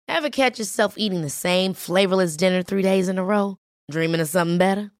Ever catch yourself eating the same flavorless dinner 3 days in a row? Dreaming of something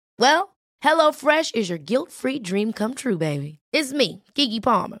better? Well, HelloFresh is your guilt-free dream come true, baby. It's me, Keke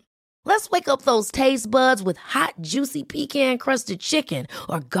Palmer. Let's wake up those taste buds with hot, juicy pecan-crusted chicken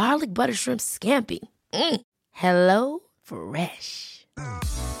or garlic butter shrimp scampi. Hello Fresh.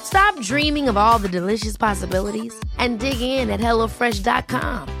 Stop dreaming of all the delicious possibilities and dig in at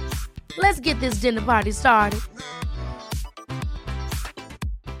HelloFresh.com. Let's get this dinner party started.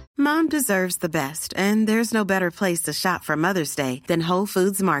 Mom deserves the best, and there's no better place to shop for Mother's Day than Whole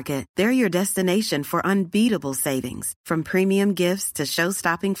Foods Market. They're your destination for unbeatable savings, from premium gifts to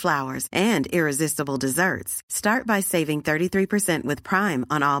show-stopping flowers and irresistible desserts. Start by saving 33% with Prime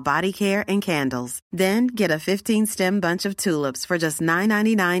on all body care and candles. Then get a 15-stem bunch of tulips for just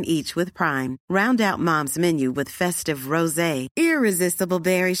 $9.99 each with Prime. Round out Mom's menu with festive rosé, irresistible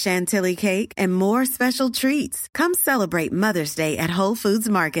berry chantilly cake, and more special treats. Come celebrate Mother's Day at Whole Foods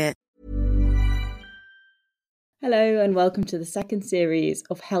Market. Hello and welcome to the second series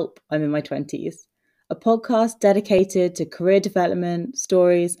of Help, I'm in my 20s, a podcast dedicated to career development,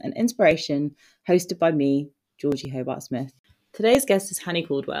 stories and inspiration, hosted by me, Georgie Hobart Smith. Today's guest is Hanny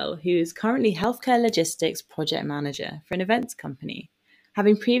Caldwell, who is currently Healthcare Logistics Project Manager for an events company,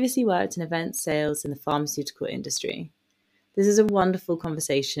 having previously worked in events sales in the pharmaceutical industry. This is a wonderful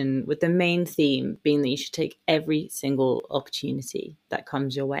conversation with the main theme being that you should take every single opportunity that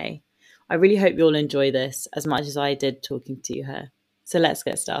comes your way. I really hope you'll enjoy this as much as I did talking to her. So let's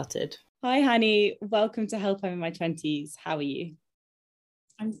get started. Hi, Hanny. Welcome to Help, I'm in my 20s. How are you?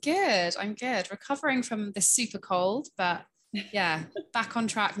 I'm good. Recovering from the super cold, but yeah, back on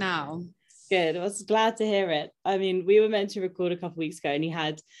track now. Good. I was glad to hear it. I mean, we were meant to record a couple of weeks ago and you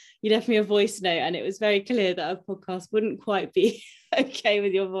left me a voice note and it was very clear that a podcast wouldn't quite be okay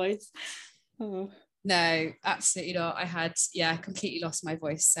with your voice. Oh. No, absolutely not. I had, completely lost my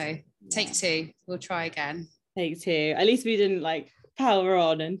voice. So take two, we'll try again. Take two. At least we didn't power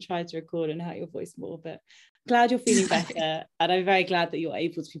on and try to record and hurt your voice more, but glad you're feeling better. And I'm very glad that you're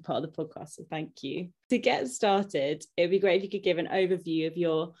able to be part of the podcast. So thank you. To get started, it'd be great if you could give an overview of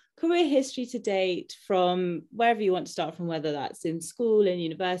your career history to date from wherever you want to start from, whether that's in school, in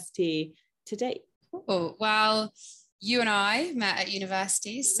university, to date. Oh, well, you and I met at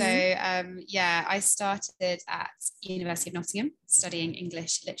university. So I started at University of Nottingham studying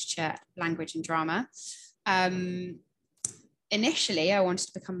English, literature, language and drama. Initially, I wanted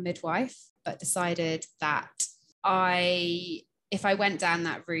to become a midwife, but decided that if I went down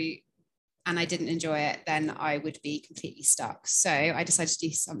that route and I didn't enjoy it, then I would be completely stuck. So I decided to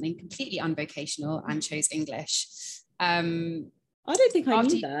do something completely unvocational and chose English. I don't think I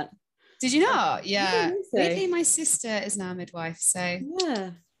knew that. Did you not? Yeah. So. Weirdly, my sister is now a midwife. So yeah,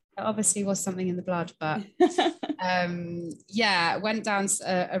 it obviously was something in the blood, but went down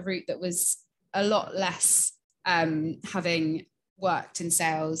a route that was a lot less having worked in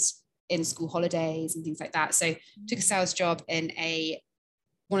sales in school holidays and things like that. So took a sales job in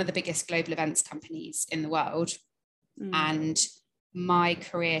one of the biggest global events companies in the world. And my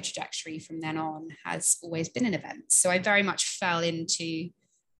career trajectory from then on has always been in events. So I very much fell into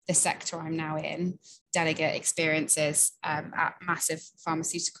the sector I'm now in, delegate experiences at massive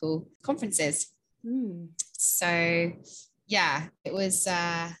pharmaceutical conferences. So it was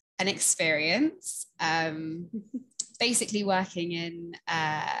an experience, basically working in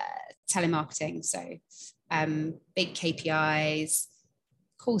telemarketing. So big KPIs,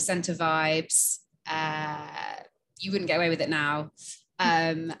 call center vibes. You wouldn't get away with it now.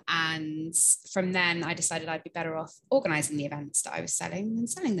 And from then I decided I'd be better off organizing the events that I was selling than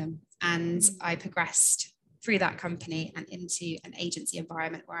selling them. And I progressed through that company and into an agency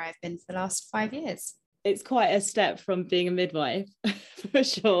environment where I've been for the last 5 years. It's quite a step from being a midwife, for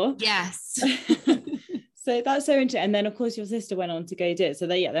sure. Yes. So that's so interesting. And then of course your sister went on to go do it. So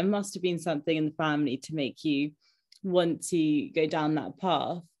there must have been something in the family to make you want to go down that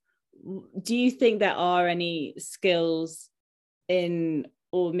path. Do you think there are any skills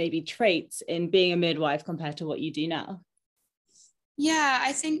or maybe traits in being a midwife compared to what you do now? Yeah,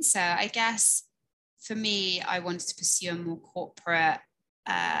 I think so. I guess for me, I wanted to pursue a more corporate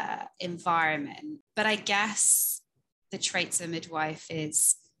environment, but I guess the traits of a midwife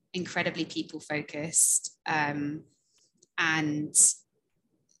is incredibly people focused and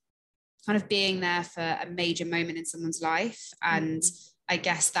kind of being there for a major moment in someone's life. And I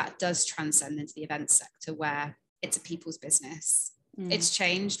guess that does transcend into the events sector where it's a people's business. It's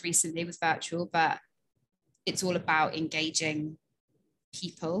changed recently with virtual, but it's all about engaging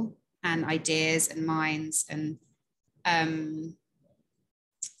people and ideas and minds and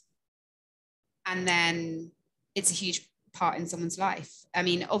then it's a huge part in someone's life. I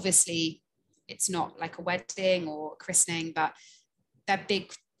mean, obviously it's not like a wedding or christening, but they're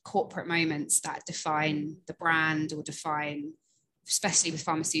big corporate moments that define the brand or define, especially with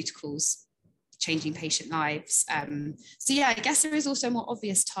pharmaceuticals, changing patient lives. So yeah, I guess there is also a more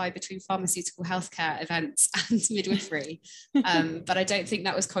obvious tie between pharmaceutical healthcare events and midwifery, but I don't think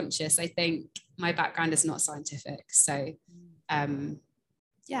that was conscious. I think my background is not scientific, so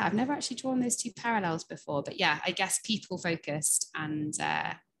yeah, I've never actually drawn those two parallels before. But yeah, I guess people focused and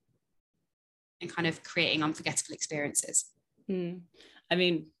kind of creating unforgettable experiences. I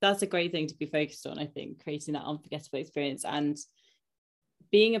mean, that's a great thing to be focused on, I think, creating that unforgettable experience. And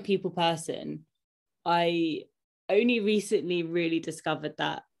being a people person, I only recently really discovered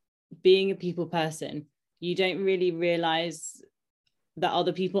that being a people person, you don't really realize that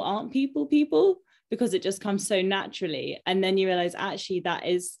other people aren't people, because it just comes so naturally. And then you realize actually that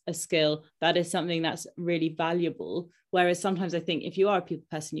is a skill, that is something that's really valuable. Whereas sometimes I think if you are a people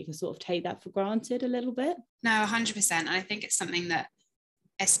person, you can sort of take that for granted a little bit. No, 100%. And I think it's something that,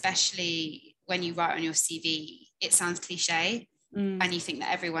 especially when you write on your CV, it sounds cliche. And you think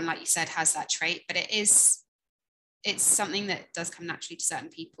that everyone, like you said, has that trait, but it's something that does come naturally to certain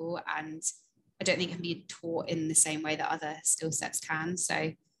people. And I don't think it can be taught in the same way that other skill sets can.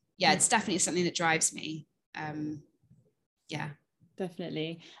 So yeah, it's definitely something that drives me. Yeah,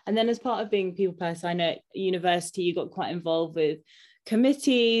 definitely. And then as part of being a people person, I know at university you got quite involved with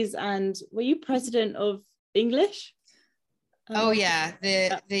committees, and were you president of English? Oh yeah,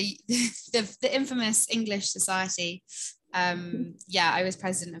 the infamous English Society. Yeah, I was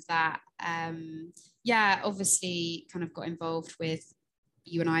president of that. Yeah, obviously kind of got involved with,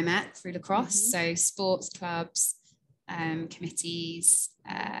 you and I met through lacrosse, so sports clubs, committees,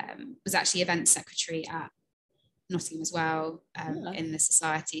 was actually events secretary at Nottingham as well, in the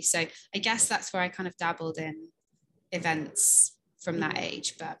society. So I guess that's where I kind of dabbled in events from that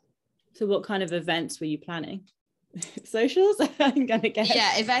age. But so what kind of events were you planning? Socials? I'm gonna guess.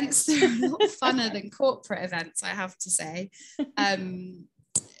 Yeah, events are a lot funner than corporate events, I have to say.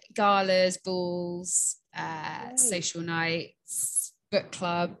 Galas, balls, social nights, book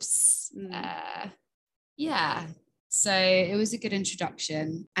clubs. Yeah, so it was a good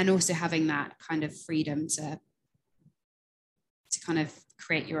introduction, and also having that kind of freedom to kind of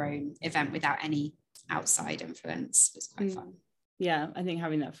create your own event without any outside influence was quite fun. Yeah, I think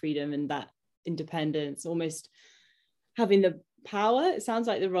having that freedom and that independence, almost having the power, it sounds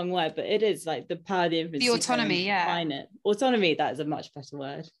like the wrong word, but it is like the power, the influence, the autonomy. Yeah, autonomy, that is a much better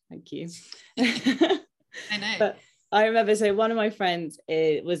word, thank you. I know. But I remember, so one of my friends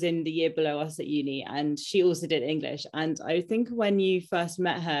was in the year below us at uni, and she also did English, and I think when you first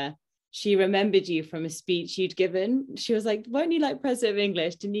met her, she remembered you from a speech you'd given. She was like, weren't you like president of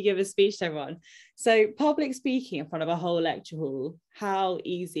English, didn't you give a speech to everyone? So public speaking in front of a whole lecture hall, how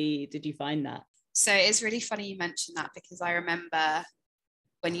easy did you find that? So it's really funny you mentioned that, because I remember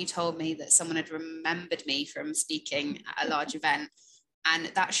when you told me that someone had remembered me from speaking at a large event, and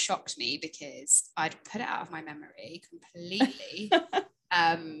that shocked me because I'd put it out of my memory completely.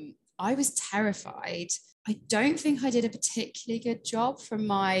 I was terrified. I don't think I did a particularly good job from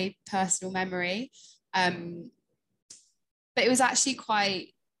my personal memory, but it was actually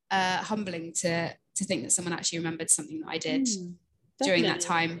quite humbling to think that someone actually remembered something that I did during that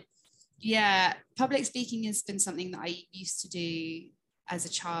time. Yeah, public speaking has been something that I used to do as a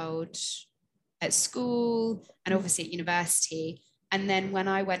child at school and obviously at university. And then when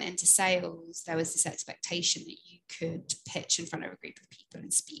I went into sales, there was this expectation that you could pitch in front of a group of people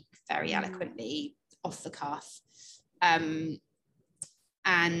and speak very eloquently off the cuff. And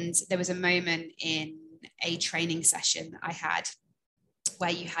there was a moment in a training session that I had where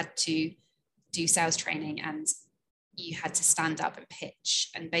you had to do sales training, and you had to stand up and pitch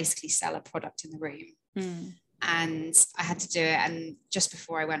and basically sell a product in the room. And I had to do it. And just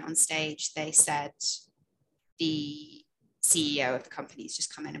before I went on stage, they said, the CEO of the company's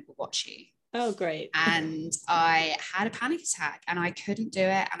just come in and will watch you. Oh, great. And I had a panic attack and I couldn't do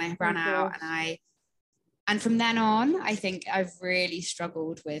it. And I ran out, and from then on, I think I've really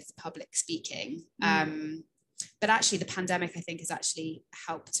struggled with public speaking. But actually the pandemic, I think, has actually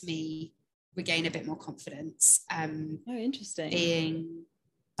helped me regain a bit more confidence. Interesting. Being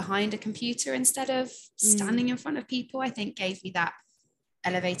behind a computer instead of standing in front of people, I think gave me that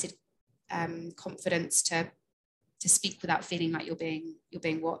elevated confidence to speak without feeling like you're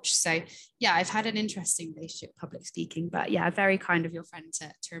being watched. So yeah, I've had an interesting relationship with public speaking, but yeah, very kind of your friend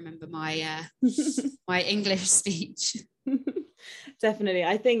to remember my my English speech. Definitely.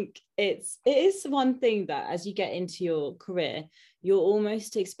 I think it is one thing that as you get into your career, you're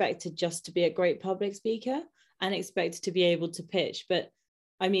almost expected just to be a great public speaker. and expected to be able to pitch. But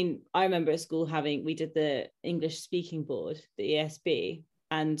I mean, I remember at school we did the English speaking board, the ESB,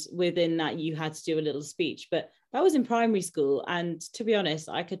 and within that you had to do a little speech. But that was in primary school, and to be honest,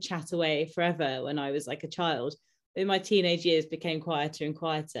 I could chat away forever when I was like a child. In my teenage years became quieter and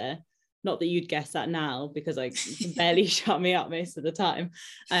quieter. Not that you'd guess that now, because I can barely shut me up most of the time.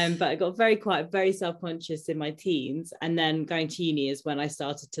 But I got very quiet, very self-conscious in my teens. And then going to uni is when I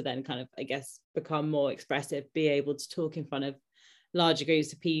started to then kind of, I guess, become more expressive, be able to talk in front of larger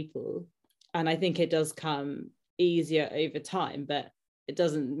groups of people. And I think it does come easier over time, but it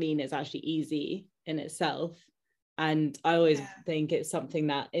doesn't mean it's actually easy in itself. And I always think it's something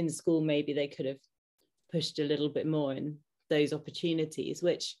that in school, maybe they could have pushed a little bit more in those opportunities,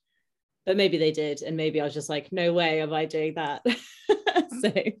 but maybe they did, and maybe I was just like, no way am I doing that.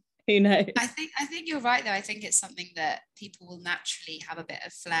 So who knows? I think you're right though. I think it's something that people will naturally have a bit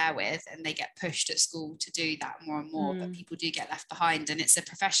of flair with, and they get pushed at school to do that more and more, but people do get left behind, and it's a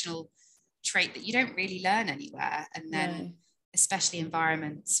professional trait that you don't really learn anywhere. And then especially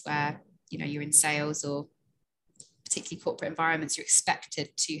environments where, you know, you're in sales or particularly corporate environments, you're expected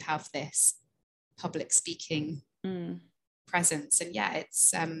to have this public speaking presence. And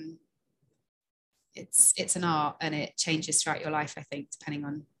it's an art, and it changes throughout your life, I think, depending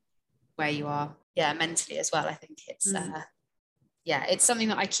on where you are mentally as well. I think it's it's something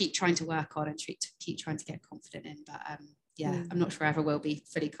that I keep trying to work on and keep trying to get confident in, but I'm not sure I ever will be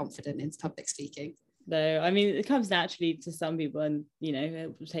fully confident in public speaking. No, I mean, it comes naturally to some people, and you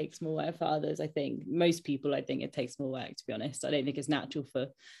know, it takes more work for others. I think most people, I think it takes more work, to be honest. I don't think it's natural for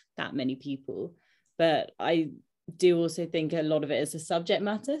that many people, but I do also think a lot of it is a subject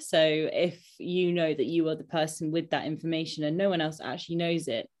matter. So if you know that you are the person with that information and no one else actually knows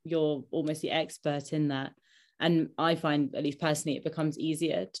it, you're almost the expert in that. And I find, at least personally, it becomes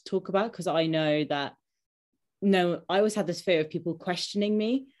easier to talk about, because I know that I always had this fear of people questioning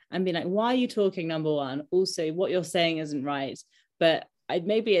me and being like, why are you talking, number one? Also, what you're saying isn't right. But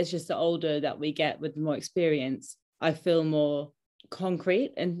maybe it's just the older that we get with more experience, I feel more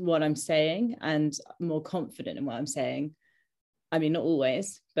concrete in what I'm saying and more confident in what I'm saying. I mean, not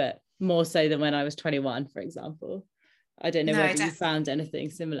always, but more so than when I was 21, for example. I don't know whether you found anything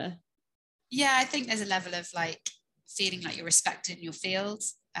similar. Yeah, I think there's a level of like feeling like you're respected in your field.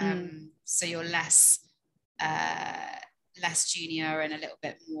 So you're less junior and a little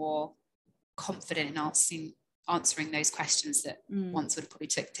bit more confident in answering those questions that once would have probably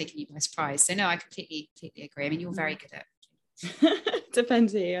taken you by surprise. So no, I completely agree. I mean, you're very good at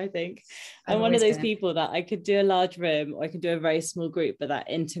depends who, I think. I'm one of those people that I could do a large room or I could do a very small group, but that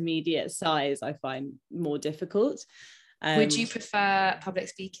intermediate size I find more difficult. Would you prefer public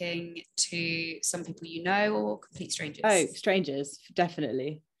speaking to some people you know or complete strangers? Oh, strangers,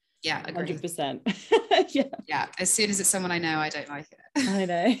 definitely. Yeah, agree. 100%. Yeah, as soon as it's someone I know, I don't like it. I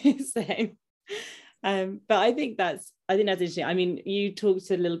know, same. But I think that's interesting. I mean, you talked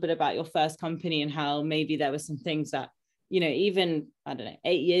a little bit about your first company and how maybe there were some things that, you know, even, I don't know,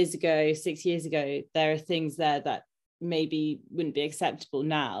 8 years ago, 6 years ago, there are things there that maybe wouldn't be acceptable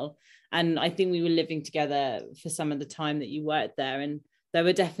now. And I think we were living together for some of the time that you worked there. And there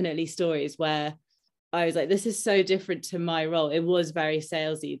were definitely stories where I was like, this is so different to my role. It was very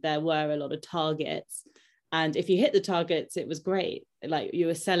salesy. There were a lot of targets. And if you hit the targets, it was great. Like, you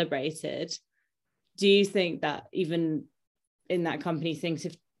were celebrated. Do you think that even in that company, things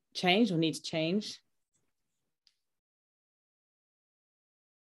have changed or need to change?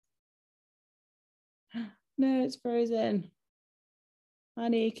 No, it's frozen.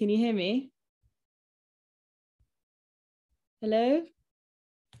 Honey, can you hear me? Hello?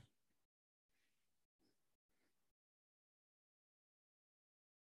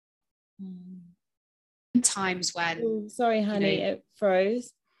 Times when... Oh, sorry, honey, it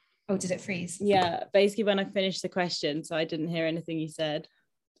froze. Oh, did it freeze? Yeah, basically when I finished the question, so I didn't hear anything you said.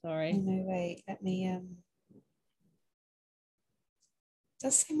 Sorry. Oh, no, wait, let me... It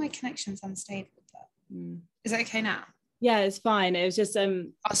does say my connection's unstable. Is that okay now? Yeah, it's fine. It was just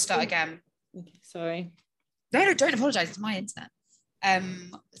I'll start again. Okay, sorry. No, don't apologize. It's my internet.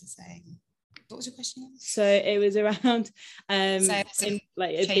 What was it saying? What was your question again? So it was around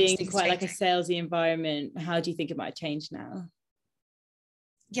like it being quite like a salesy environment. How do you think it might change now?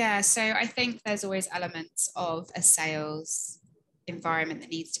 Yeah, so I think there's always elements of a sales environment that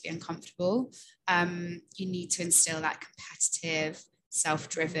needs to be uncomfortable. You need to instill that competitive,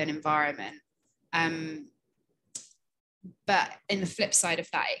 self-driven environment. But in the flip side of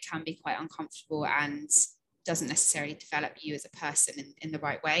that, it can be quite uncomfortable and doesn't necessarily develop you as a person in the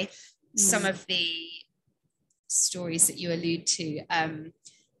right way. Some of the stories that you allude to,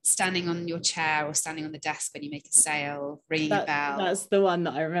 standing on your chair or standing on the desk when you make a sale, ringing a bell. That's the one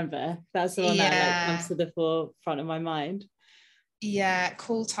that I remember. That's the one that like comes to the forefront of my mind. Yeah,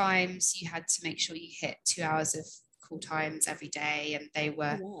 call times. You had to make sure you hit 2 hours of call times every day, and they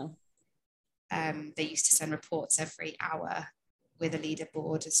were. Wow. They used to send reports every hour with a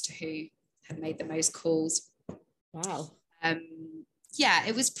leaderboard as to who had made the most calls. Wow. Yeah,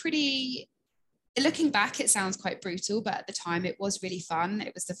 it was pretty. Looking back, it sounds quite brutal, but at the time it was really fun.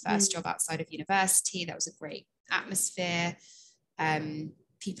 It was the first job outside of university. That was a great atmosphere.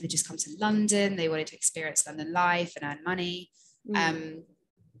 People had just come to London. They wanted to experience London life and earn money.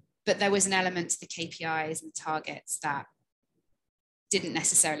 But there was an element to the KPIs and the targets that didn't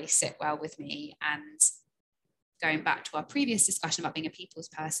necessarily sit well with me. And going back to our previous discussion about being a people's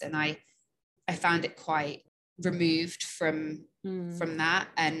person, I found it quite removed from that.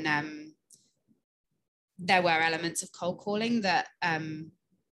 And there were elements of cold calling that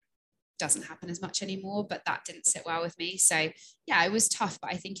doesn't happen as much anymore, but that didn't sit well with me. So yeah, it was tough,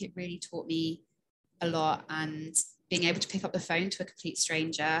 but I think it really taught me a lot. And being able to pick up the phone to a complete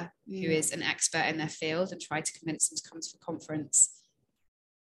stranger who is an expert in their field and try to convince them to come to a conference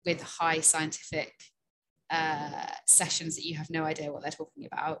with high scientific sessions that you have no idea what they're talking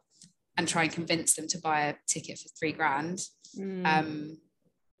about, and try and convince them to buy a ticket for $3,000.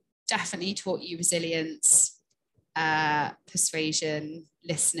 Definitely taught you resilience, persuasion,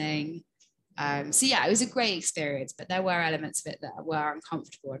 listening. So yeah, it was a great experience, but there were elements of it that were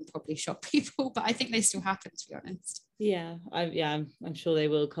uncomfortable and probably shocked people, but I think they still happen, to be honest. Yeah, I'm sure they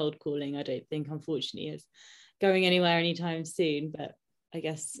will. Cold calling, I don't think, unfortunately, is going anywhere anytime soon, but I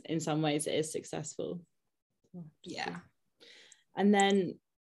guess in some ways it is successful. Yeah. And then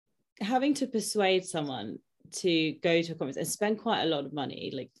having to persuade someone to go to a conference and spend quite a lot of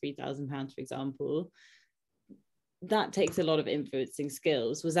money, like £3,000, for example, that takes a lot of influencing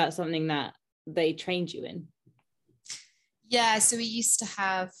skills. Was that something that they trained you in? Yeah, so we used to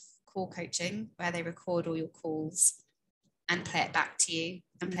have call coaching where they record all your calls and play it back to you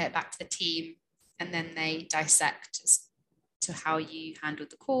and play it back to the team, and then they dissect as to how you handled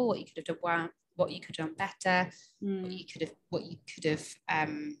the call, what you could have done, what you could have done better, what you could have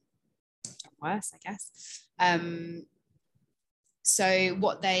done worse, I guess. So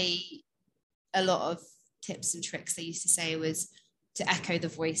a lot of tips and tricks they used to say was to echo the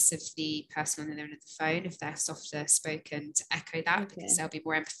voice of the person on the other end of the phone. If they're softer spoken, to echo that, because they'll be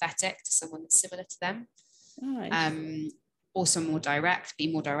more empathetic to someone that's similar to them. Nice. Also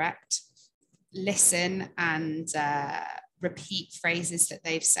be more direct, listen and repeat phrases that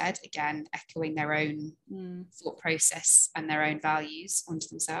they've said, again echoing their own thought process and their own values onto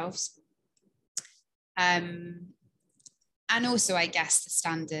themselves. And also, I guess, the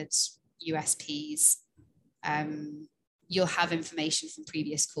standard USPs. You'll have information from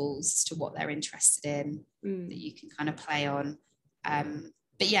previous calls as to what they're interested in that you can kind of play on.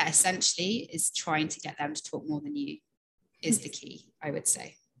 But yeah, essentially is trying to get them to talk more than you is the key, I would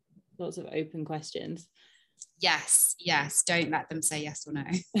say. Lots of open questions. Yes. Don't let them say yes or no.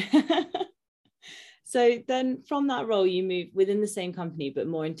 So then from that role, you moved within the same company, but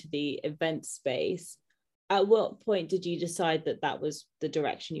more into the event space. At what point did you decide that that was the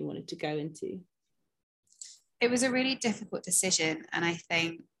direction you wanted to go into? It was a really difficult decision. And I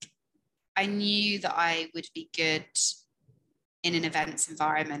think I knew that I would be good in an events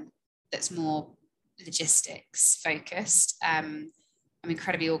environment that's more logistics focused. I'm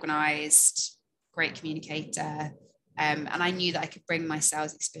incredibly organized, great communicator. And I knew that I could bring my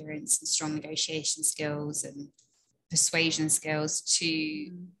sales experience and strong negotiation skills and persuasion skills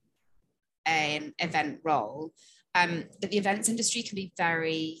to an event role. But the events industry can be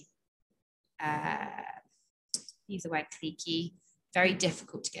very, use the word cliquey, very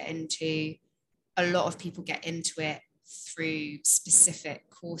difficult to get into. A lot of people get into it through specific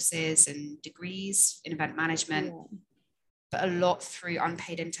courses and degrees in event management, but a lot through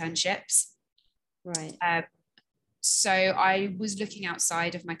unpaid internships. Right. So I was looking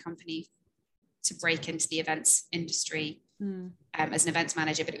outside of my company to break into the events industry as an events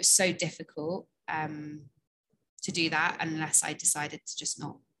manager, but it was so difficult to do that unless I decided to just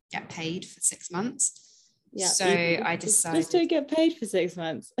not get paid for 6 months. Yeah, so I decided just don't get paid for 6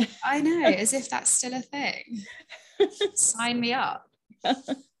 months. I know, as if that's still a thing. Sign me up.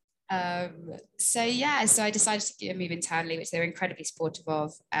 So I decided to move internally, which they were incredibly supportive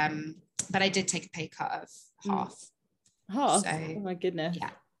of. But I did take a pay cut of half. So, oh my goodness.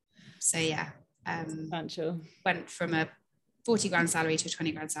 Yeah. So substantial. Went from a 40 grand salary to a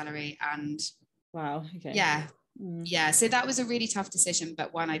 20 grand salary, and wow. Okay. Yeah. Yeah. So that was a really tough decision,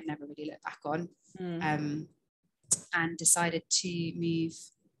 but one I've never really looked back on. And decided to move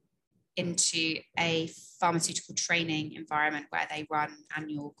into a pharmaceutical training environment where they run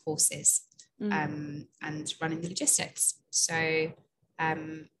annual courses and running the logistics. So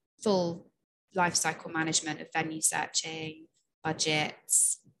full life cycle management of venue searching,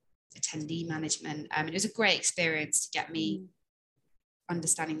 budgets, attendee management. It was a great experience to get me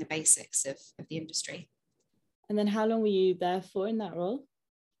understanding the basics of the industry. And then how long were you there for in that role?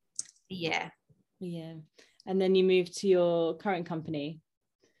 Yeah. And then you moved to your current company?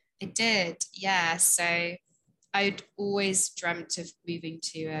 I did, yeah. So I'd always dreamt of moving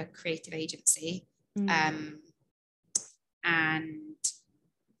to a creative agency. And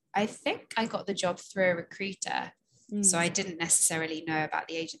I think I got the job through a recruiter. So I didn't necessarily know about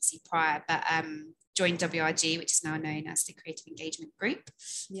the agency prior, but joined WRG, which is now known as the Creative Engagement Group.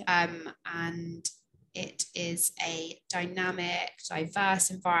 And it is a dynamic,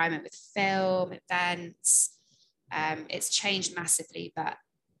 diverse environment with film, events. It's changed massively, but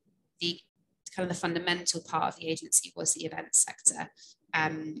the kind of the fundamental part of the agency was the events sector.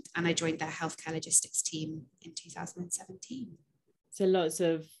 And I joined their healthcare logistics team in 2017. So lots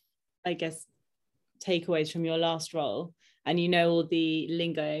of, I guess, takeaways from your last role, and you know all the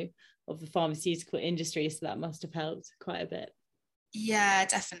lingo of the pharmaceutical industry, so that must have helped quite a bit. Yeah,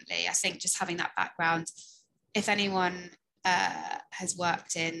 definitely. I think just having that background, if anyone has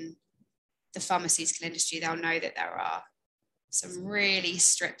worked in the pharmaceutical industry, they'll know that there are some really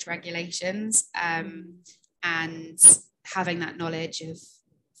strict regulations, and having that knowledge of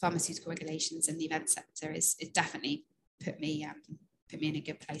pharmaceutical regulations in the event sector is definitely put me in a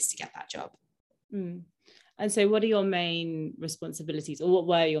good place to get that job. And so what are your main responsibilities, or what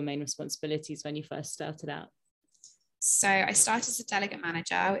were your main responsibilities when you first started out? So I started as a delegate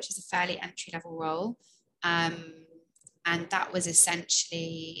manager, which is a fairly entry-level role. And that was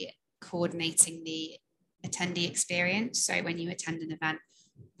essentially coordinating the attendee experience. So when you attend an event,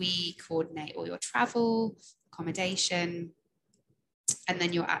 we coordinate all your travel, accommodation, and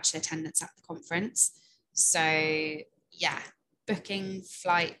then your actual attendance at the conference. So yeah, booking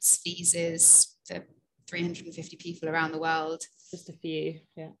flights, visas for 350 people around the world. Just a few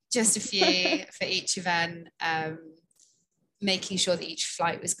for each event, making sure that each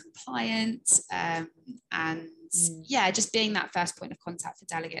flight was compliant, and just being that first point of contact for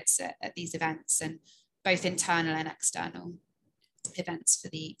delegates at these events, and both internal and external events for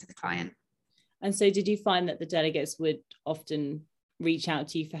the client. And so did you find that the delegates would often reach out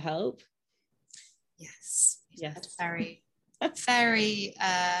to you for help? Yes. Had very very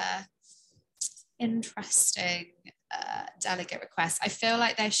interesting delegate requests. I feel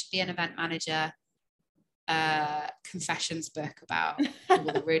like there should be an event manager confessions book about all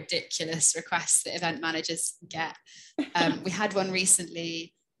the ridiculous requests that event managers get. We had one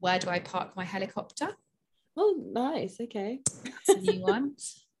recently, where do I park my helicopter? Oh, nice. Okay. That's a new one.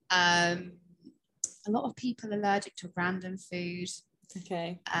 A lot of people allergic to random food.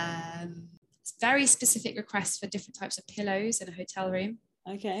 Okay. Very specific requests for different types of pillows in a hotel room.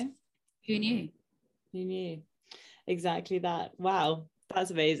 Okay. Who knew? Exactly that. Wow,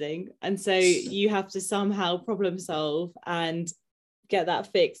 that's amazing. And so you have to somehow problem solve and get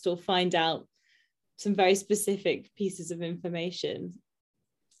that fixed, or find out some very specific pieces of information.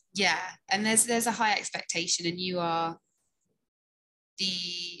 Yeah, and there's a high expectation, and you are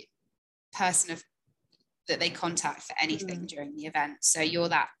the person that they contact for anything during the event. So you're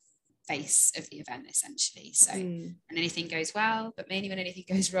that face of the event essentially. So and anything goes well, but mainly when anything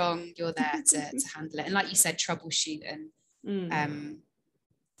goes wrong, you're there to handle it. And like you said, troubleshoot, and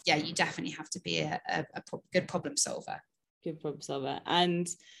you definitely have to be a good problem solver. And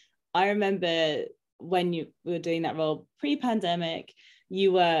I remember when you were doing that role pre-pandemic,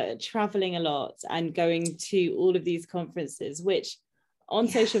 you were traveling a lot and going to all of these conferences, which on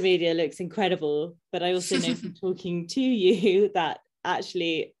social media looks incredible, but I also know from talking to you that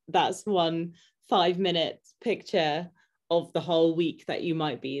actually that's 1 5-minute picture of the whole week that you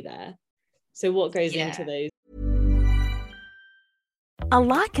might be there. So what goes into those? A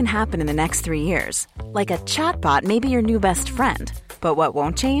lot can happen in the next 3 years. Like a chatbot may be your new best friend. But what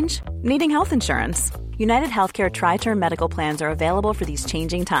won't change? Needing health insurance. United Healthcare Tri-Term Medical Plans are available for these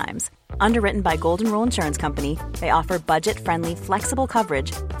changing times. Underwritten by Golden Rule Insurance Company, they offer budget-friendly, flexible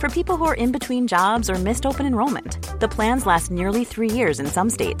coverage for people who are in between jobs or missed open enrollment. The plans last nearly 3 years in some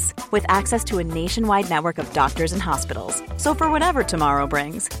states, with access to a nationwide network of doctors and hospitals. So for whatever tomorrow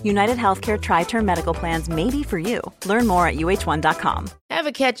brings, United Healthcare Tri-Term Medical Plans may be for you. Learn more at uh1.com.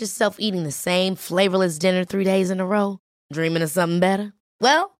 Ever catch yourself eating the same flavorless dinner 3 days in a row? Dreaming of something better?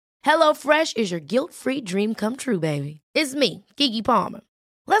 Well, HelloFresh is your guilt-free dream come true, baby. It's me, Keke Palmer.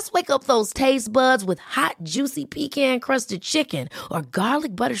 Let's wake up those taste buds with hot, juicy pecan-crusted chicken or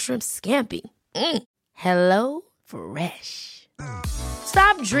garlic butter shrimp scampi. Hello Fresh.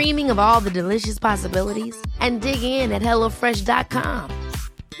 Stop dreaming of all the delicious possibilities and dig in at HelloFresh.com.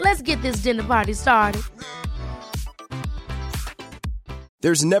 Let's get this dinner party started.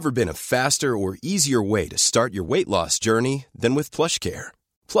 There's never been a faster or easier way to start your weight loss journey than with PlushCare.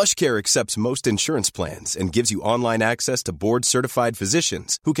 PlushCare accepts most insurance plans and gives you online access to board-certified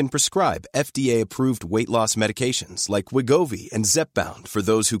physicians who can prescribe FDA-approved weight loss medications like Wegovy and Zepbound for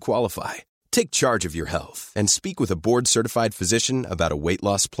those who qualify. Take charge of your health and speak with a board-certified physician about a weight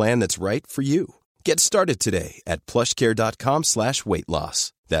loss plan that's right for you. Get started today at plushcare.com/weight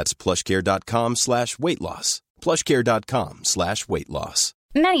loss. That's plushcare.com/weight loss. plushcare.com/weight loss.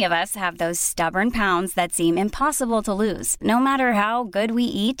 Many of us have those stubborn pounds that seem impossible to lose, no matter how good we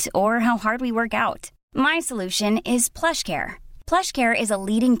eat or how hard we work out. My solution is PlushCare. PlushCare is a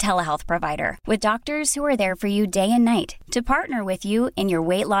leading telehealth provider with doctors who are there for you day and night to partner with you in your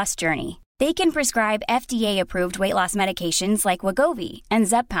weight loss journey. They can prescribe FDA-approved weight loss medications like Wegovy and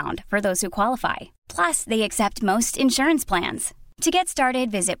Zepbound for those who qualify. Plus, they accept most insurance plans. To get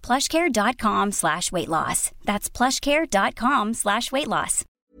started, visit plushcare.com/weight loss. That's plushcare.com/weight loss.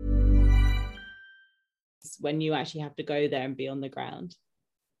 When you actually have to go there and be on the ground.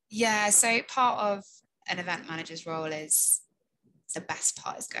 Yeah, so part of an event manager's role is the best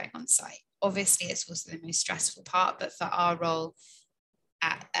part is going on site. Obviously, it's also the most stressful part, but for our role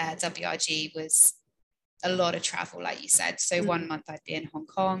at WRG was a lot of travel, like you said. So one month I'd be in Hong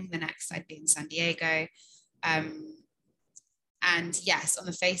Kong, the next I'd be in San Diego. And yes, on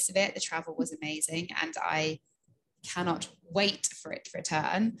the face of it, the travel was amazing and I cannot wait for it to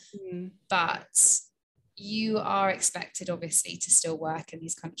return. But you are expected, obviously, to still work in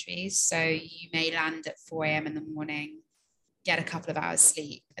these countries. So you may land at 4 a.m. in the morning, get a couple of hours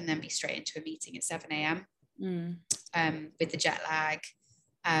sleep, and then be straight into a meeting at 7 a.m. With the jet lag.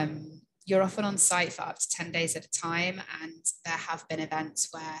 You're often on site for up to 10 days at a time. And there have been events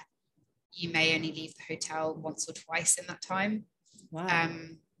where you may only leave the hotel once or twice in that time. Wow.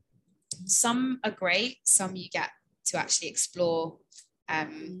 Some are great. Some you get to actually explore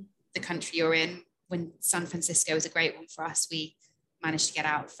the country you're in. When San Francisco was a great one for us, we managed to get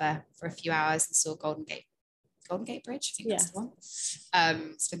out for a few hours and saw Golden Gate Bridge. I think that's the one.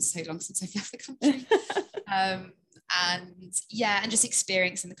 It's been so long since I've left the country. And just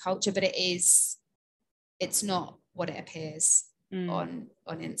experiencing the culture, but it's not what it appears on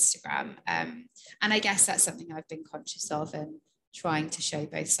Instagram. And I guess that's something I've been conscious of and trying to show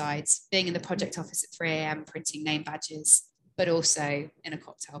both sides, being in the project office at 3 a.m, printing name badges, but also in a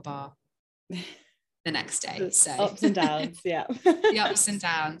cocktail bar the next day. So ups and downs, yeah. The ups and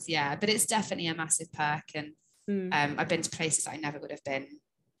downs, yeah. But it's definitely a massive perk. And I've been to places I never would have been,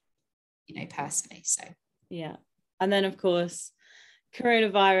 personally. So yeah. And then of course,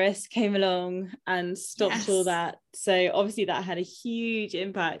 coronavirus came along and stopped all that. So obviously that had a huge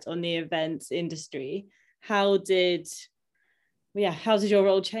impact on the events industry. How did your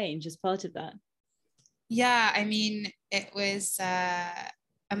role change as part of that? Yeah, I mean, it was a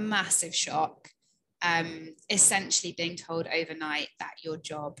massive shock. Essentially being told overnight that your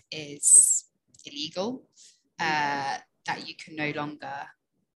job is illegal, that you can no longer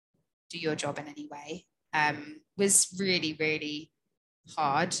do your job in any way, was really, really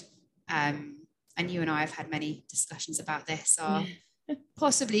hard. And you and I have had many discussions about this.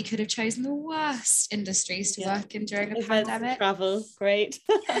 Possibly could have chosen the worst industries to work in during a pandemic. Travel, great.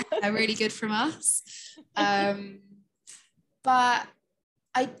 They're really good from us. But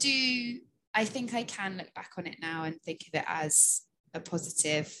I think I can look back on it now and think of it as a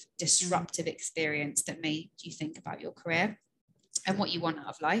positive, disruptive experience that made you think about your career and what you want out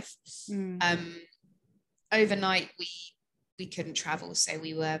of life. Overnight, we couldn't travel, so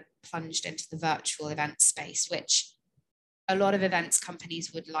we were plunged into the virtual event space, which a lot of events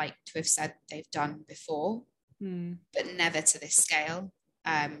companies would like to have said they've done before, but never to this scale.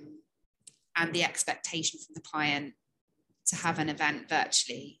 And the expectation from the client to have an event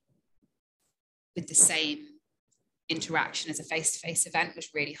virtually with the same interaction as a face-to-face event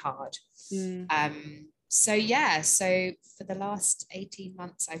was really hard. So for the last 18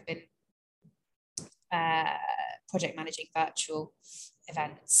 months, I've been project managing virtual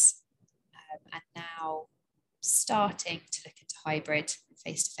events, and now starting to look into hybrid and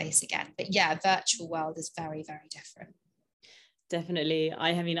face-to-face again. But yeah, virtual world is very, very different. Definitely.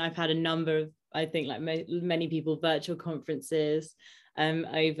 I've had a number of, I think like many people, virtual conferences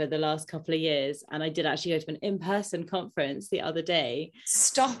over the last couple of years. And I did actually go to an in-person conference the other day.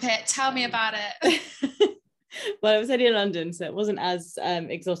 Stop it. Tell me about it. Well, it was only in London, so it wasn't as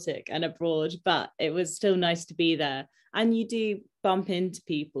exotic and abroad, but it was still nice to be there. And you do bump into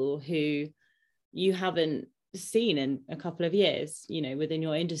people who you haven't seen in a couple of years, you know, within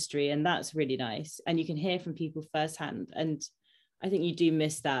your industry, and that's really nice. And you can hear from people firsthand, and I think you do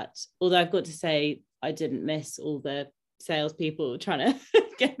miss that. Although I've got to say, I didn't miss all the salespeople trying to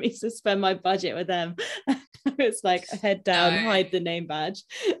get me to spend my budget with them. It's like head down, hide the name badge.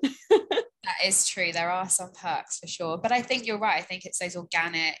 That is true. There are some perks for sure. But I think you're right. I think it's those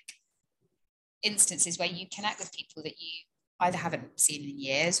organic instances where you connect with people that you either haven't seen in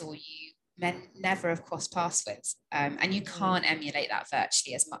years or you never have crossed paths with. And you can't emulate that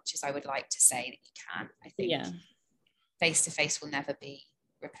virtually as much as I would like to say that you can. I think face-to-face will never be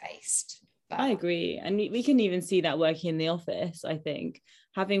replaced. But I agree. And we can even see that working in the office, I think.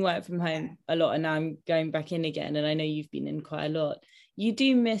 Having worked from home a lot, and now I'm going back in again, and I know you've been in quite a lot, you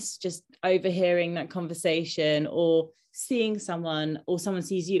do miss just overhearing that conversation or seeing someone, or someone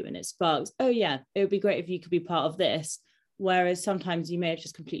sees you and it sparks, oh yeah, it would be great if you could be part of this. Whereas sometimes you may have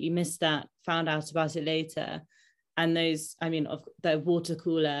just completely missed that, found out about it later. And those, I mean, of the water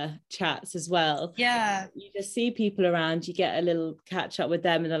cooler chats as well. Yeah. You just see people around, you get a little catch up with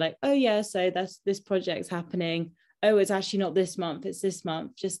them, and they're like, oh yeah, so this project's happening. Oh, it's actually not this month, it's this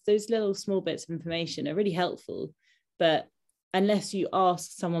month. Just those little small bits of information are really helpful. But unless you ask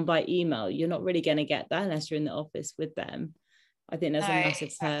someone by email, you're not really going to get that unless you're in the office with them. I think there's a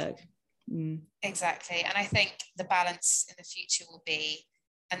massive perk. Exactly. And I think the balance in the future will be,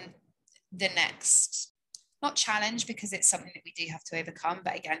 and the next, not challenge, because it's something that we do have to overcome,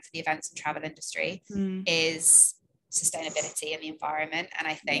 but again, for the events and travel industry, is sustainability and the environment. And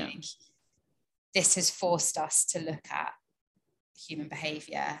I think this has forced us to look at human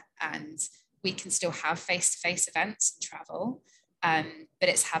behavior, and we can still have face-to-face events and travel, but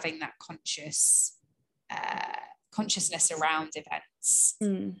it's having that consciousness around events.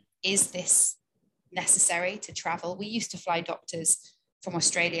 Is this necessary to travel? We used to fly doctors from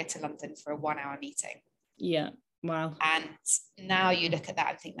Australia to London for a 1-hour meeting. Yeah. Wow. And now you look at that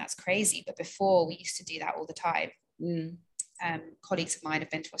and think that's crazy. But before, we used to do that all the time. Colleagues of mine have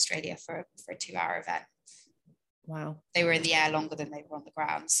been to Australia for a 2-hour event. Wow. They were in the air longer than they were on the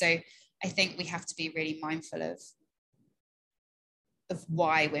ground. So I think we have to be really mindful of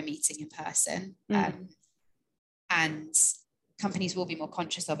why we're meeting in person. And companies will be more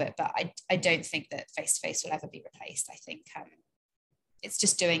conscious of it, but I don't think that face-to-face will ever be replaced. I think it's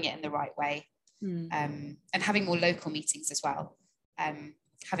just doing it in the right way. And having more local meetings as well,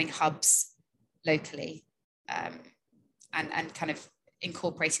 having hubs locally, and kind of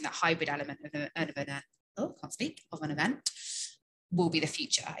incorporating that hybrid element of an event will be the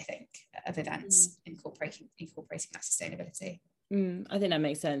future, I think, of events, incorporating that sustainability. I think that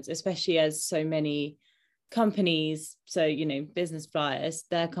makes sense, especially as so many companies, so, you know, business flyers,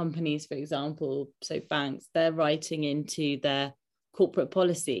 their companies, for example, so banks, they're writing into their corporate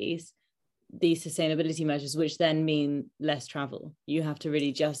policies these sustainability measures, which then mean less travel. You have to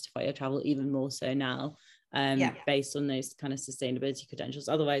really justify your travel even more so now, based on those kind of sustainability credentials.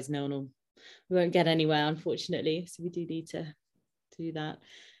 Otherwise, we won't get anywhere, unfortunately. So we do need to do that.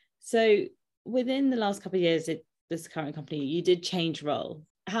 So within the last couple of years at this current company, you did change role.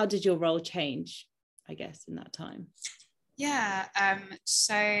 How did your role change, I guess, in that time?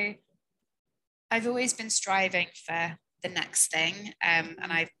 So I've always been striving for the next thing, and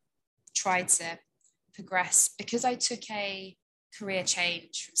I've tried to progress because I took a career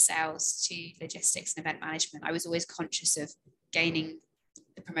change from sales to logistics and event management. I was always conscious of gaining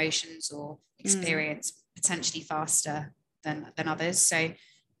the promotions or experience potentially faster than others. So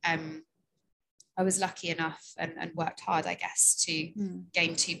I was lucky enough and worked hard, I guess, to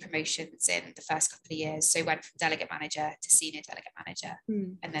gain 2 promotions in the first couple of years. So went from delegate manager to senior delegate manager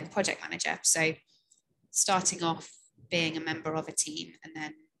and then project manager. So starting off being a member of a team, and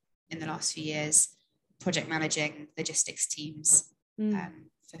then in the last few years, project managing logistics teams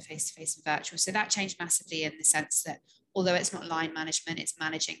for face-to-face and virtual. So that changed massively in the sense that although it's not line management, it's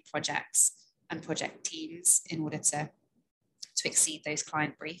managing projects and project teams in order to exceed those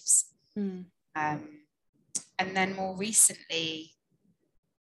client briefs. And then more recently,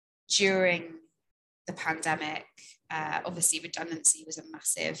 during the pandemic, obviously redundancy was a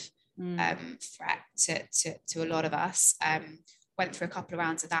massive threat to a lot of us. Went through a couple of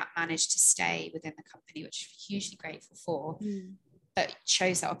rounds of that, managed to stay within the company, which I'm hugely grateful for, but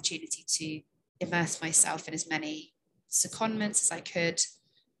chose that opportunity to immerse myself in as many secondments as I could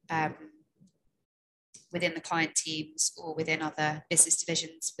within the client teams or within other business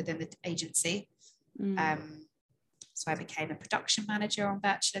divisions within the agency. So I became a production manager on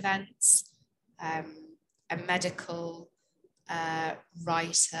virtual events. a medical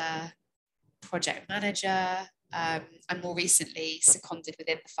writer, project manager, and more recently seconded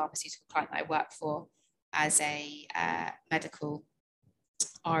within the pharmaceutical client that I work for as a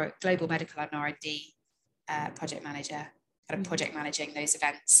global medical and R&D project manager, kind of project managing those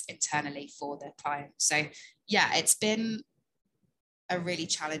events internally for the client. So yeah, it's been a really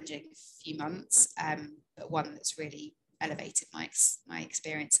challenging few months, but one that's really elevated my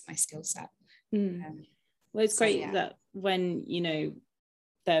experience and my skill set. Well, it's great that when, you know,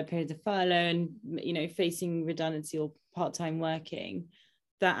 there are periods of furlough and, you know, facing redundancy or part-time working,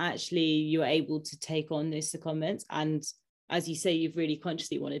 that actually you're able to take on those secondments. And as you say, you've really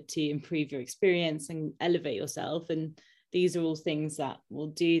consciously wanted to improve your experience and elevate yourself. And these are all things that will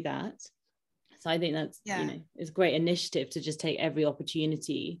do that. So I think that's, you know, it's a great initiative to just take every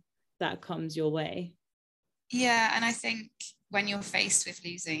opportunity that comes your way. Yeah. And I think when you're faced with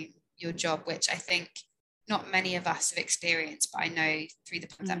losing your job, which I think not many of us have experienced, but I know through the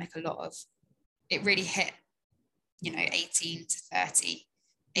pandemic, a lot of it really hit, you know, 18 to 30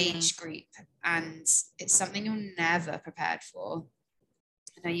 age group. And it's something you're never prepared for.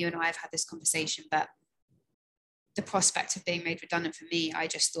 I know you and I have had this conversation, but the prospect of being made redundant for me, I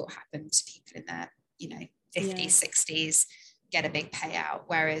just thought happened to people in their, you know, 50s, 60s, get a big payout.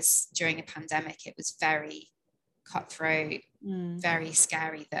 Whereas during a pandemic, it was very cutthroat, very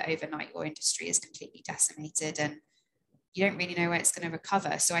scary that overnight your industry is completely decimated and you don't really know where it's going to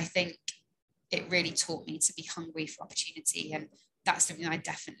recover. So I think it really taught me to be hungry for opportunity, and that's something I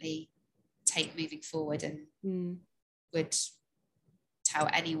definitely take moving forward, and would tell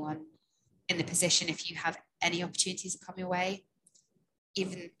anyone in the position, if you have any opportunities that come your way,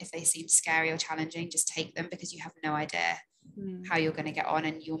 even if they seem scary or challenging, just take them, because you have no idea how you're going to get on,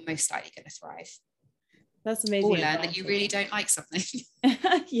 and you're most likely going to thrive. That's amazing. Or learn that you really don't like something.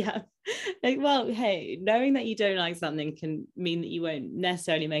 Yeah. Like, well, hey, knowing that you don't like something can mean that you won't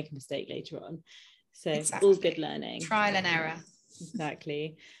necessarily make a mistake later on. So exactly. All good learning. Trial and error.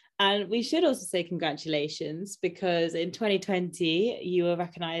 Exactly. And we should also say congratulations, because in 2020, you were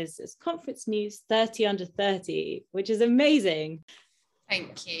recognised as Conference News 30 Under 30, which is amazing.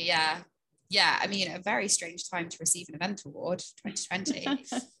 Thank you. Yeah. I mean, a very strange time to receive an event award, 2020.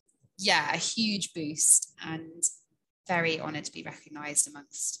 Yeah, a huge boost, and very honoured to be recognised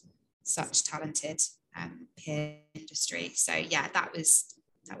amongst such talented peer industry. So yeah, that was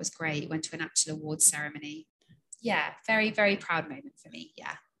great. Went to an actual awards ceremony. Yeah, very, very proud moment for me.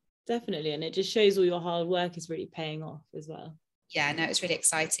 Yeah. Definitely. And it just shows all your hard work is really paying off as well. Yeah, no, it was really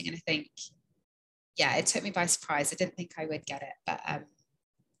exciting. And I think, yeah, it took me by surprise. I didn't think I would get it, but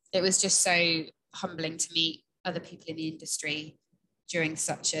it was just so humbling to meet other people in the industry during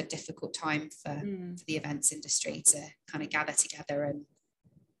such a difficult time for the events industry, to kind of gather together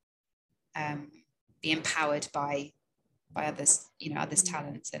and be empowered by others, you know, others'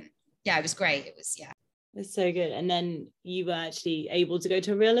 talent. And yeah, it was great. It was, yeah. It's so good. And then you were actually able to go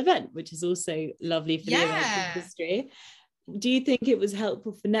to a real event, which is also lovely for the events industry. Do you think it was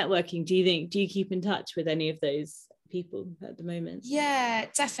helpful for networking? Do you keep in touch with any of those people at the moment? Yeah,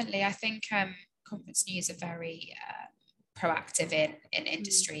 definitely. I think Conference News are very proactive in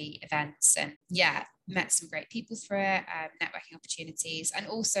industry events, and yeah, met some great people through it, networking opportunities, and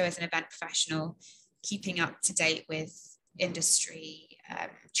also as an event professional, keeping up to date with industry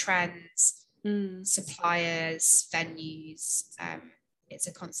trends, suppliers, venues. It's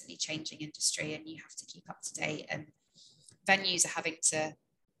a constantly changing industry, and you have to keep up to date, and venues are having to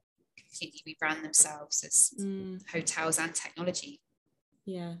completely rebrand themselves as hotels and technology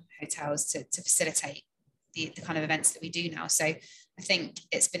hotels to facilitate the kind of events that we do now. So I think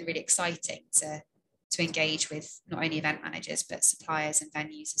it's been really exciting to engage with not only event managers but suppliers and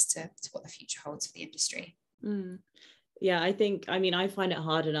venues as to what the future holds for the industry. Yeah, I find it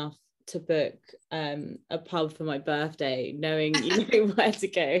hard enough to book a pub for my birthday, knowing where to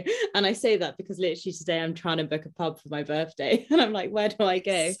go. And I say that because literally today I'm trying to book a pub for my birthday, and I'm like, where do I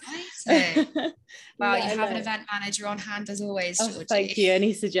go? Well, you have an event manager on hand as always, Georgie. Thank you.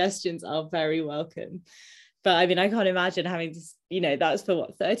 Any suggestions are very welcome. But I mean, I can't imagine having to, that's for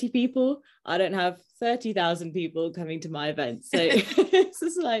what, 30 people? I don't have 30,000 people coming to my event. So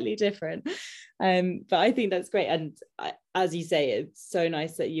it's slightly different. But I think that's great. And as you say, it's so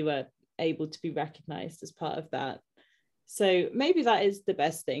nice that you were able to be recognised as part of that. So maybe that is the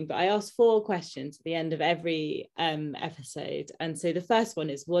best thing. But I ask 4 questions at the end of every episode. And so the first one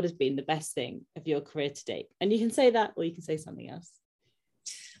is, what has been the best thing of your career to date? And you can say that, or you can say something else.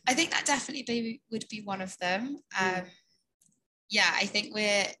 I think that definitely would be one of them. Yeah, I think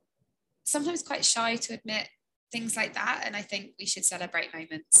we're sometimes quite shy to admit things like that. And I think we should celebrate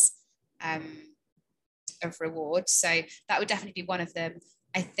moments. of reward. So that would definitely be one of them.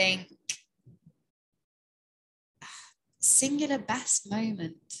 I think singular best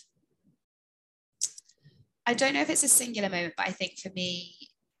moment. I don't know if it's a singular moment, but I think for me,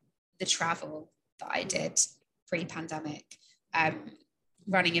 the travel that I did pre-pandemic,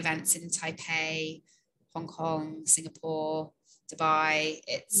 running events in Taipei, Hong Kong, Singapore, Dubai,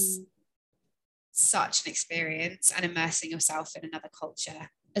 it's such an experience, and immersing yourself in another culture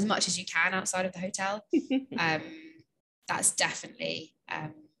as much as you can outside of the hotel. That's definitely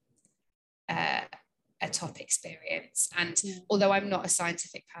a top experience. And although I'm not a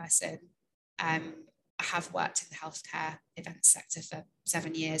scientific person, I have worked in the healthcare events sector for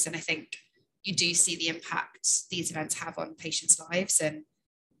 7 years, and I think you do see the impact these events have on patients' lives, and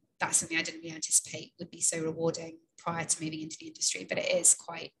that's something I didn't really anticipate would be so rewarding prior to moving into the industry. But it is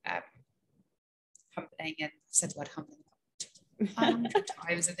quite humbling, and I've said the word humbling 100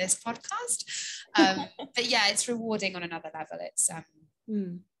 times in this podcast. But yeah, it's rewarding on another level. It's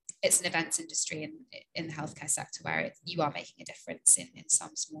an events industry in the healthcare sector where you are making a difference in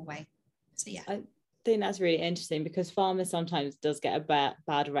some small way. So yeah. I think that's really interesting, because pharma sometimes does get a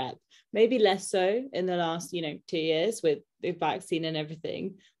bad rep, maybe less so in the last 2 years with the vaccine and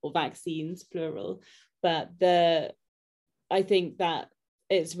everything, or vaccines plural. But I think that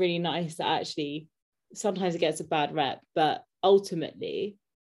it's really nice that actually sometimes it gets a bad rep, but ultimately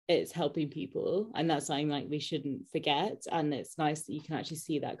it's helping people, and that's something like we shouldn't forget. And it's nice that you can actually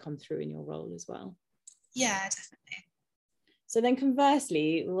see that come through in your role as well. Yeah, definitely. So then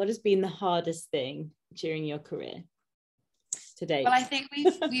conversely, what has been the hardest thing during your career to date? Well, I think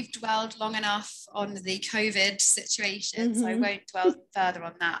we've dwelled long enough on the COVID situation, so I won't dwell further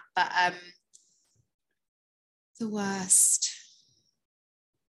on that. But the worst.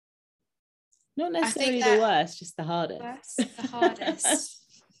 Not necessarily the worst, just the hardest. The hardest.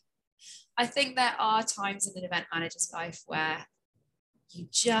 I think there are times in an event manager's life where you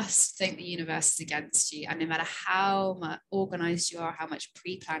just think the universe is against you, and no matter how much organized you are, how much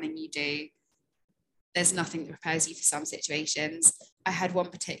pre-planning you do, there's nothing that prepares you for some situations. I had one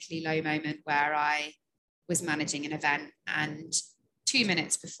particularly low moment where I was managing an event, and 2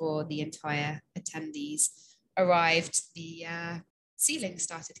 minutes before the entire attendees arrived, the ceiling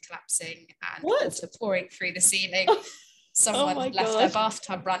started collapsing and water pouring through the ceiling. Someone left their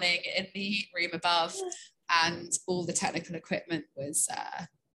bathtub running in the room above, and all the technical equipment was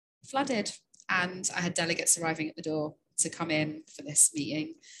flooded, and I had delegates arriving at the door to come in for this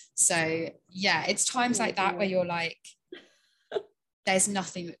meeting. So yeah, it's times like that where you're like, there's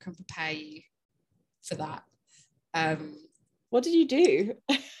nothing that can prepare you for that. What did you do?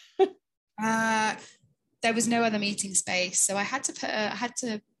 There was no other meeting space, so I had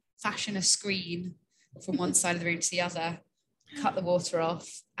to fashion a screen from one side of the room to the other, cut the water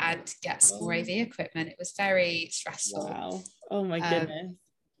off, and get some more AV equipment. It was very stressful. Wow. Oh my goodness.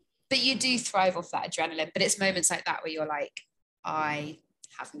 But you do thrive off that adrenaline. But it's moments like that where you're like, I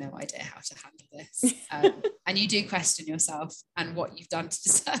have no idea how to handle this. And you do question yourself and what you've done to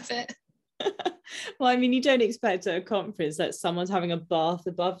deserve it. Well, I mean, you don't expect at a conference that someone's having a bath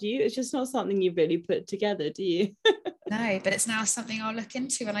above you. It's just not something you've really put together, do you? No, but it's now something I'll look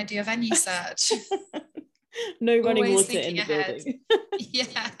into when I do a venue search. No running water in the building.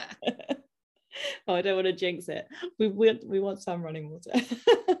 Yeah. Oh, I don't want to jinx it. We want some running water.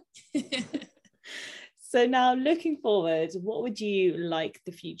 So now, looking forward, what would you like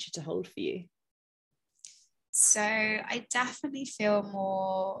the future to hold for you? So I definitely feel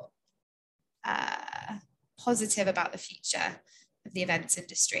more positive about the future of the events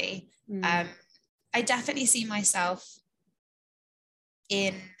industry. I definitely see myself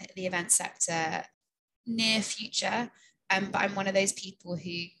in the event sector near future, but I'm one of those people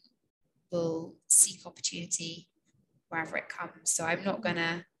who will seek opportunity wherever it comes. So I'm not going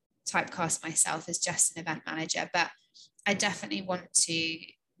to typecast myself as just an event manager, but I definitely want to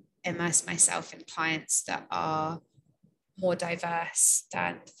immerse myself in clients that are more diverse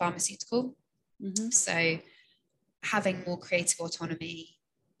than pharmaceutical. So having more creative autonomy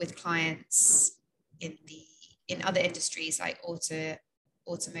with clients in other industries like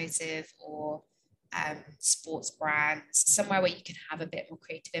automotive or sports brands, somewhere where you can have a bit more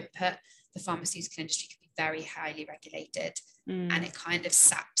creative input. The pharmaceutical industry can be very highly regulated, and it kind of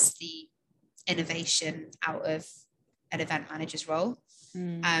saps the innovation out of an event manager's role.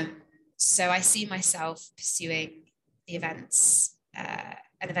 So I see myself pursuing the events, an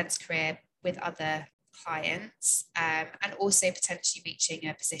events career with other clients, and also potentially reaching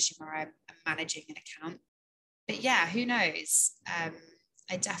a position where I'm managing an account. But yeah, who knows?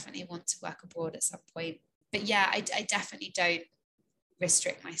 I definitely want to work abroad at some point. But yeah, I definitely don't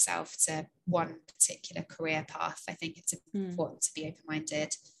restrict myself to one particular career path. I think it's important to be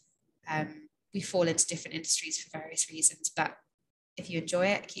open-minded. We fall into different industries for various reasons, but if you enjoy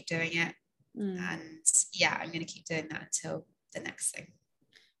it, keep doing it. And yeah, I'm going to keep doing that until the next thing.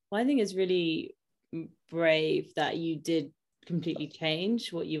 Well, I think it's really brave that you did completely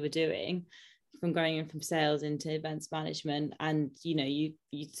change what you were doing, from going in from sales into events management. And you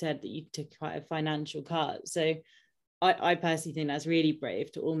said that you took quite a financial cut, so I personally think that's really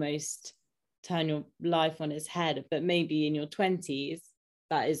brave to almost turn your life on its head. But maybe in your 20s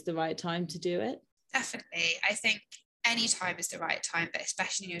that is the right time to do it. Definitely. I think any time is the right time, but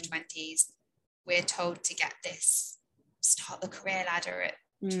especially in your 20s, we're told to start the career ladder at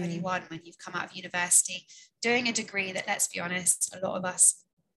 21 when you've come out of university, doing a degree that, let's be honest, a lot of us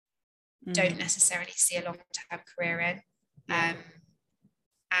don't necessarily see a long-term career in.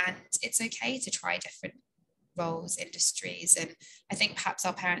 And it's okay to try different roles, industries. And I think perhaps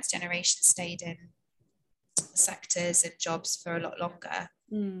our parents' generation stayed in sectors and jobs for a lot longer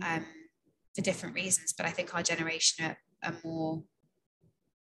for different reasons. But I think our generation are more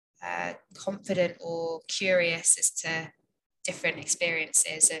confident or curious as to different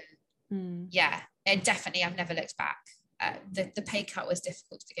experiences. And and definitely I've never looked back. The pay cut was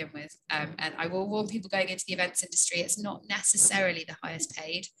difficult to begin with, and I will warn people going into the events industry, it's not necessarily the highest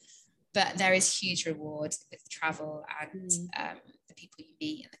paid, but there is huge reward with travel and the people you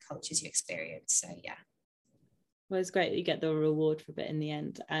meet and the cultures you experience. So yeah, well, it's great that you get the reward for it in the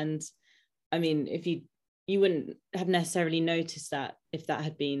end. And I mean, if you wouldn't have necessarily noticed that if that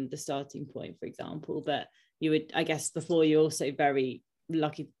had been the starting point, for example, but you would, I guess, before, you're also very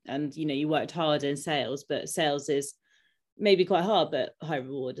lucky, and you worked hard in sales, but sales is maybe quite hard but high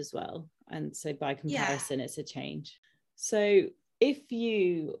reward as well, and so by comparison it's a change. So if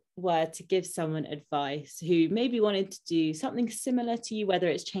you were to give someone advice who maybe wanted to do something similar to you, whether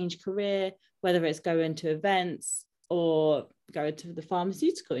it's change career, whether it's go into events or go into the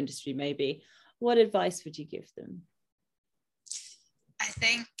pharmaceutical industry maybe, what advice would you give them? I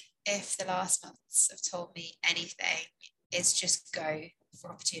think if the last months have told me anything, is just go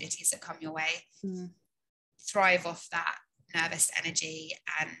for opportunities that come your way. Thrive off that nervous energy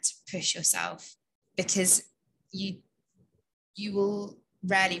and push yourself, because you will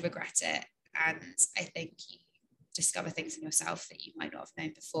rarely regret it. And I think you discover things in yourself that you might not have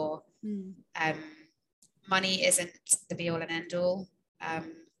known before. Money isn't the be all and end all.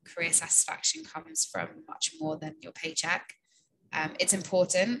 Career satisfaction comes from much more than your paycheck. It's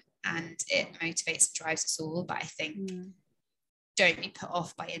important and it motivates and drives us all, but I think don't be put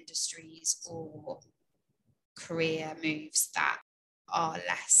off by industries or career moves that are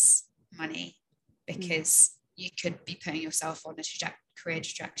less money, because you could be putting yourself on a career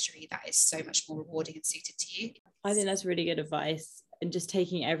trajectory that is so much more rewarding and suited to you. I think that's really good advice, and just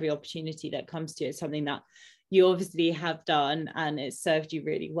taking every opportunity that comes to you. It's something that you obviously have done and it's served you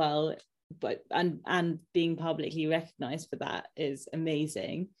really well, but and being publicly recognized for that is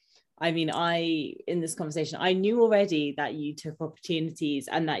amazing. I mean, in this conversation, I knew already that you took opportunities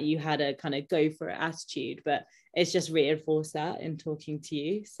and that you had a kind of go for it attitude, but it's just reinforced that in talking to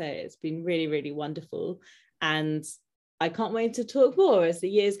you. So it's been really, really wonderful. And I can't wait to talk more as the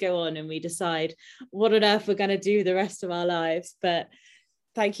years go on and we decide what on earth we're going to do the rest of our lives. But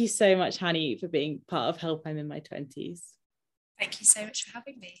thank you so much, Hani, for being part of Help I'm in My 20s. Thank you so much for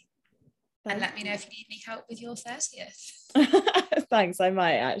having me. And let me know if you need any help with your 30th. Thanks, I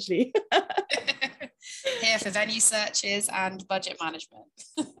might actually. Here for venue searches and budget management.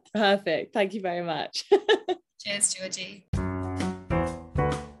 Perfect. Thank you very much. Cheers, Georgie.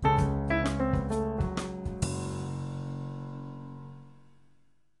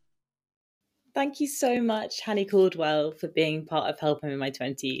 Thank you so much, Hani Caldwell, for being part of Help I'm in My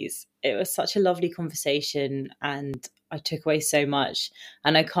 20s. It was such a lovely conversation and I took away so much,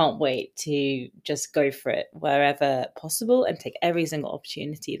 and I can't wait to just go for it wherever possible and take every single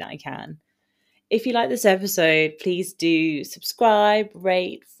opportunity that I can. If you like this episode, please do subscribe,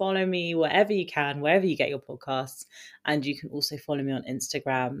 rate, follow me wherever you can, wherever you get your podcasts. And you can also follow me on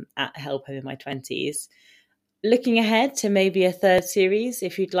Instagram at Help I'm in My 20s. Looking ahead to maybe a third series,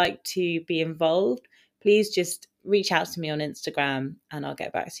 if you'd like to be involved, please just reach out to me on Instagram and I'll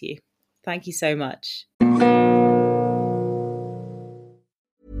get back to you. Thank you so much.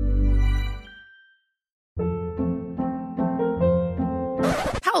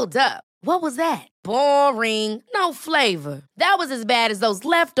 Hold up. What was that? Boring. No flavor. That was as bad as those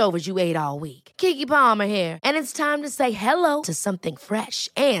leftovers you ate all week. Keke Palmer here. And it's time to say hello to something fresh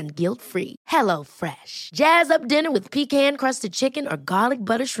and guilt-free. Hello Fresh. Jazz up dinner with pecan-crusted chicken or garlic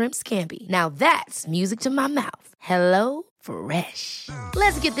butter shrimp scampi. Now that's music to my mouth. Hello Fresh.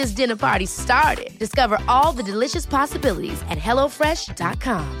 Let's get this dinner party started. Discover all the delicious possibilities at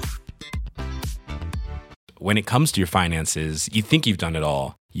HelloFresh.com. When it comes to your finances, you think you've done it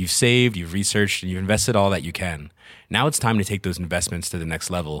all. You've saved, you've researched, and you've invested all that you can. Now it's time to take those investments to the next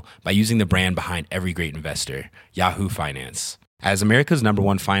level by using the brand behind every great investor, Yahoo Finance. As America's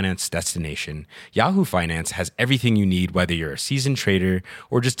 #1 finance destination, Yahoo Finance has everything you need, whether you're a seasoned trader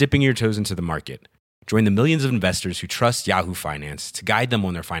or just dipping your toes into the market. Join the millions of investors who trust Yahoo Finance to guide them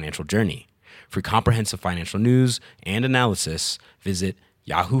on their financial journey. For comprehensive financial news and analysis, visit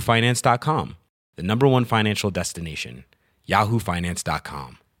yahoofinance.com, the #1 financial destination,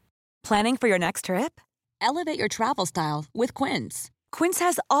 yahoofinance.com. Planning for your next trip? Elevate your travel style with Quince. Quince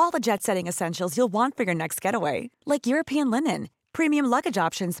has all the jet-setting essentials you'll want for your next getaway, like European linen, premium luggage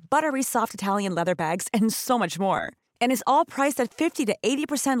options, buttery soft Italian leather bags, and so much more. And is all priced at 50 to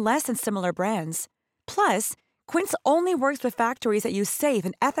 80% less than similar brands. Plus, Quince only works with factories that use safe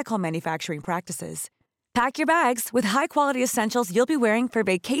and ethical manufacturing practices. Pack your bags with high-quality essentials you'll be wearing for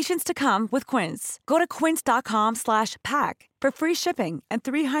vacations to come with Quince. Go to quince.com/pack for free shipping and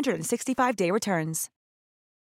 365-day returns.